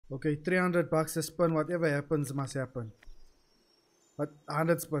Okay, 300 bucks a spin. Whatever happens must happen. But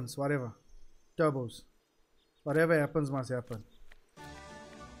 100 spins, whatever. Turbos. Whatever happens must happen.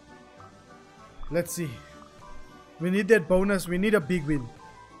 Let's see. We need that bonus. We need a big win.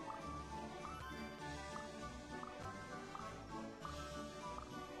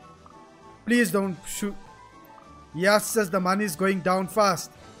 Please don't shoot. Yes, says the money is going down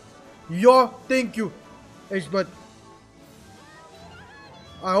fast. Yo, thank you. But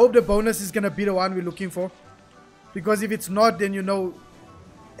I hope the bonus is going to be the one we're looking for. Because if it's not, then you know,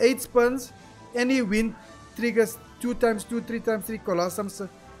 8 spins, any win triggers 2 times 2, 3 times 3 colossums.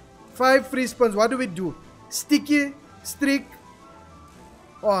 5 free spins. What do we do? Sticky, streak,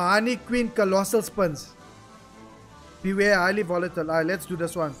 or honey queen colossal spins. Beware, highly volatile. Alright, let's do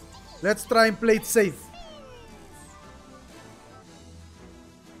this one. Let's try and play it safe.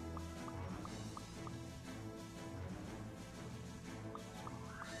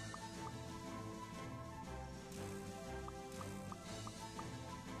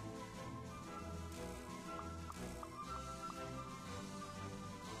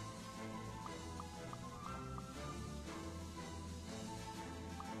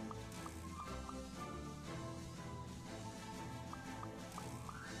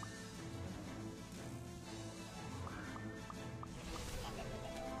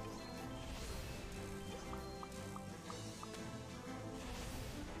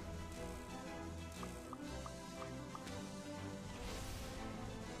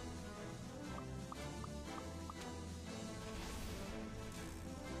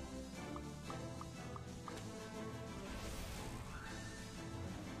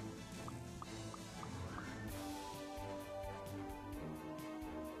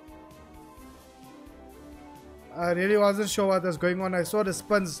 I really wasn't sure what was going on. I saw the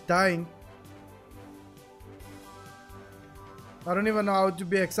spins dying. I don't even know how to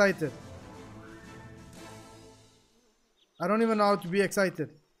be excited. I don't even know how to be excited.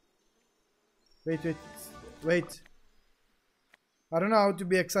 Wait. I don't know how to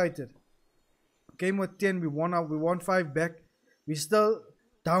be excited. Game with 10, we won 5 back. We're still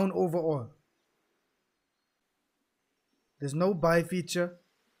down overall. There's no buy feature.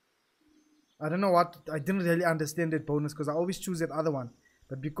 I don't know what, I didn't really understand that bonus because I always choose that other one.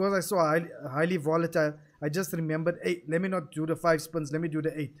 But because I saw highly volatile, I just remembered 8. Let me not do the 5 spins, let me do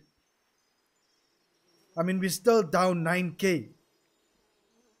the 8. I mean, we're still down 9k.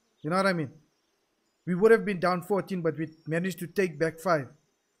 You know what I mean? We would have been down 14, but we managed to take back 5.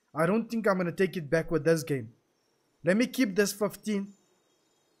 I don't think I'm going to take it back with this game. Let me keep this 15.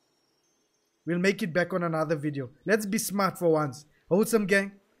 We'll make it back on another video. Let's be smart for once. Wholesome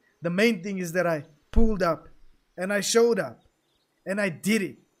gang. The main thing is that I pulled up and I showed up and I did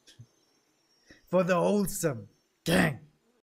it for the wholesome gang.